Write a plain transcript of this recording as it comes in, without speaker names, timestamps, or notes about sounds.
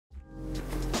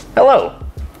Hello,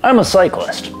 I'm a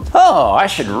cyclist. Oh, I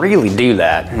should really do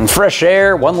that. Fresh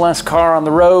air, one less car on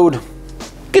the road.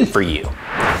 Good for you.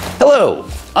 Hello,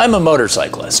 I'm a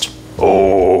motorcyclist.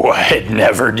 Oh, I'd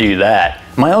never do that.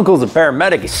 My uncle's a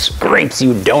paramedic. He scrapes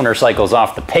you donor cycles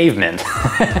off the pavement.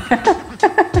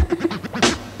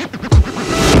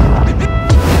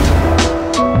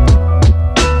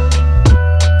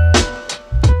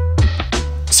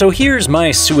 So here's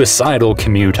my suicidal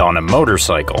commute on a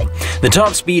motorcycle. The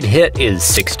top speed hit is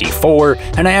 64,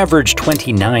 and I average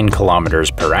 29 kilometers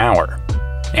per hour.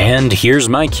 And here's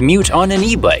my commute on an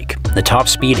e-bike. The top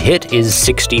speed hit is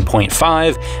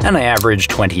 60.5, and I average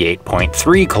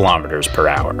 28.3 kilometers per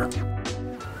hour.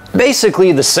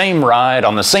 Basically the same ride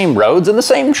on the same roads and the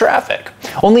same traffic.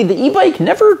 Only the e-bike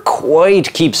never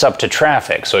quite keeps up to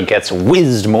traffic, so it gets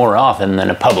whizzed more often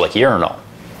than a public urinal.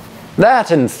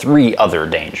 That and 3 other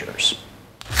dangers.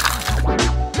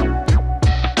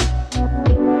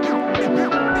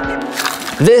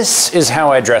 This is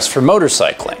how I dress for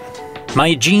motorcycling.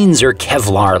 My jeans are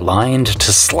Kevlar lined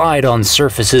to slide on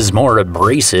surfaces more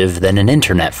abrasive than an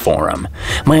internet forum.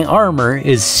 My armor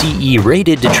is CE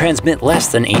rated to transmit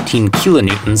less than 18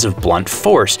 kilonewtons of blunt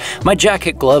force. My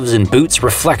jacket, gloves, and boots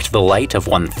reflect the light of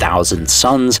 1,000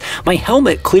 suns. My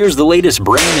helmet clears the latest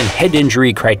brain and head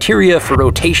injury criteria for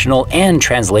rotational and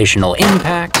translational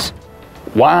impacts.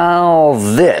 While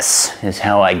this is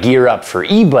how I gear up for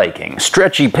e-biking.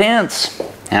 Stretchy pants,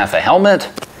 half a helmet,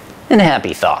 and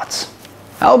happy thoughts.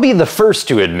 I'll be the first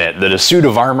to admit that a suit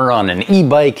of armor on an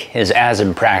e-bike is as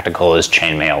impractical as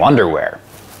chainmail underwear.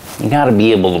 You gotta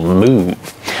be able to move.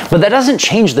 But that doesn't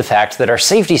change the fact that our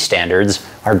safety standards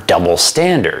are double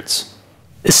standards.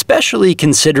 Especially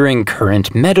considering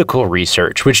current medical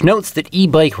research, which notes that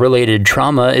e-bike related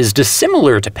trauma is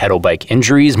dissimilar to pedal bike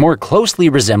injuries, more closely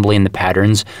resembling the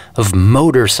patterns of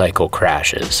motorcycle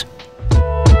crashes.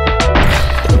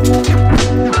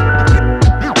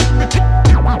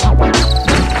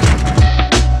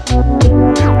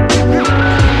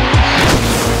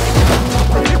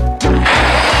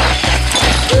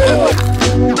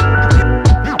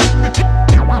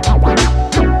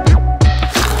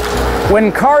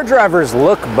 When car drivers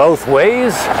look both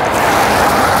ways,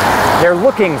 they're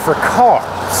looking for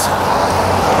cars.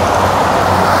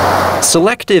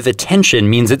 Selective attention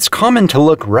means it's common to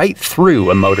look right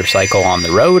through a motorcycle on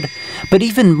the road, but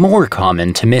even more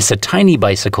common to miss a tiny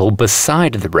bicycle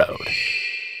beside the road.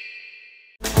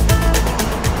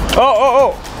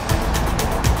 Oh!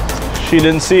 She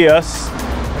didn't see us.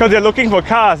 Because they're looking for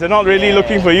cars, they're not really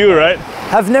looking for you, right?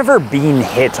 I've never been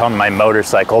hit on my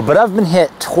motorcycle, but I've been hit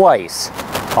twice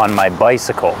on my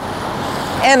bicycle.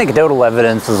 Anecdotal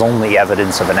evidence is only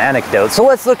evidence of an anecdote, so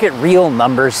let's look at real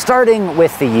numbers, starting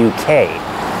with the UK,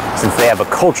 since they have a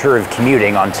culture of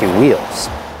commuting on 2 wheels.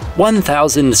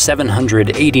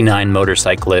 1,789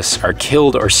 motorcyclists are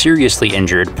killed or seriously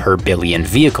injured per billion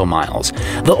vehicle miles.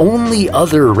 The only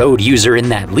other road user in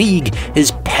that league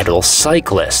is pedal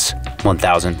cyclists,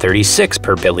 1,036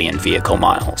 per billion vehicle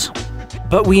miles.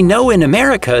 But we know in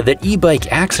America that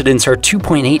e-bike accidents are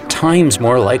 2.8 times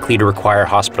more likely to require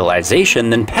hospitalization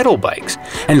than pedal bikes,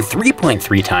 and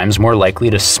 3.3 times more likely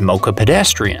to smoke a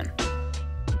pedestrian.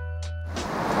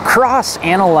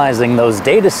 Cross-analyzing those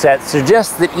data sets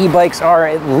suggests that e-bikes are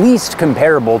at least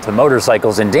comparable to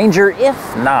motorcycles in danger,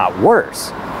 if not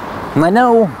worse. And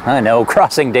I know,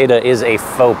 crossing data is a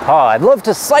faux pas. I'd love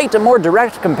to cite a more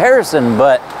direct comparison,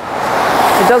 but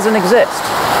it doesn't exist.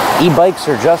 E-bikes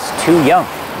are just too young.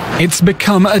 It's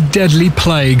become a deadly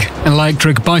plague.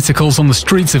 Electric bicycles on the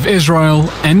streets of Israel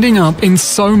ending up in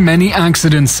so many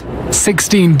accidents.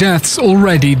 16 deaths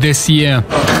already this year.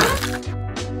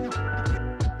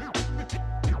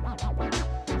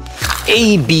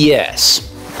 ABS,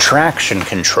 traction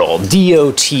control,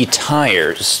 DOT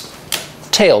tires,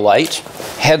 tail light,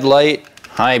 headlight,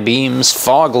 high beams,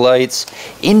 fog lights,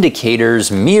 indicators,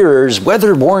 mirrors,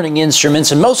 weather warning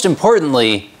instruments, and most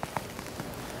importantly,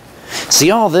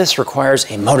 see, all this requires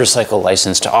a motorcycle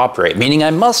license to operate, meaning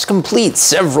I must complete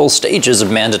several stages of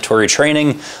mandatory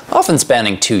training, often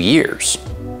spanning 2 years.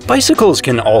 Bicycles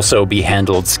can also be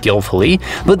handled skillfully,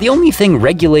 but the only thing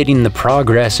regulating the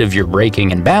progress of your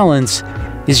braking and balance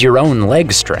is your own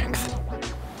leg strength.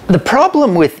 The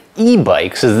problem with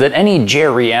e-bikes is that any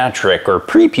geriatric or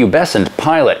prepubescent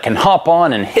pilot can hop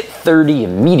on and hit 30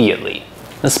 immediately,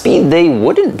 a speed they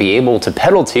wouldn't be able to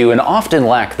pedal to and often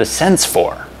lack the sense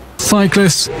for.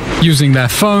 Cyclists using their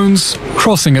phones,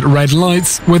 crossing at red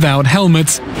lights without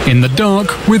helmets, in the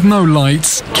dark with no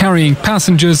lights, carrying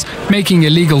passengers, making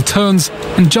illegal turns,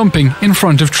 and jumping in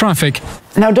front of traffic.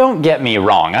 Now don't get me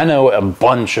wrong, I know a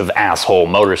bunch of asshole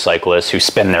motorcyclists who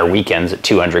spend their weekends at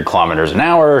 200 kilometers an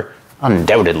hour,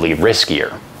 undoubtedly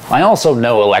riskier. I also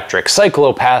know electric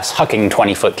cyclopaths hucking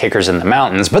 20-foot kickers in the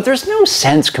mountains, but there's no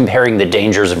sense comparing the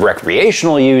dangers of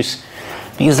recreational use,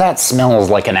 because that smells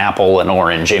like an apple and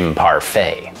orange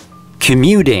imparfait.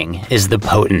 Commuting is the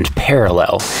potent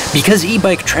parallel, because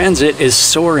e-bike transit is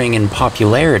soaring in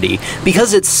popularity,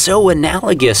 because it's so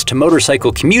analogous to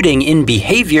motorcycle commuting in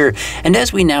behavior, and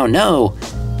as we now know,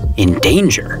 in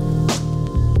danger.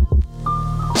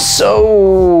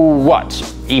 So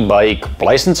what? E-bike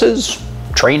licenses?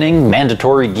 Training?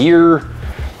 Mandatory gear?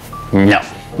 No.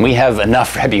 We have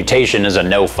enough reputation as a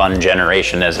no-fun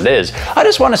generation as it is. I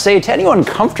just want to say to anyone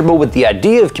comfortable with the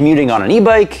idea of commuting on an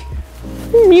e-bike,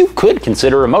 you could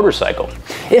consider a motorcycle.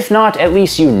 If not, at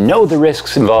least you know the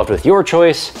risks involved with your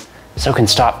choice, so can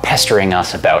stop pestering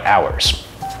us about ours.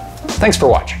 Thanks for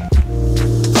watching.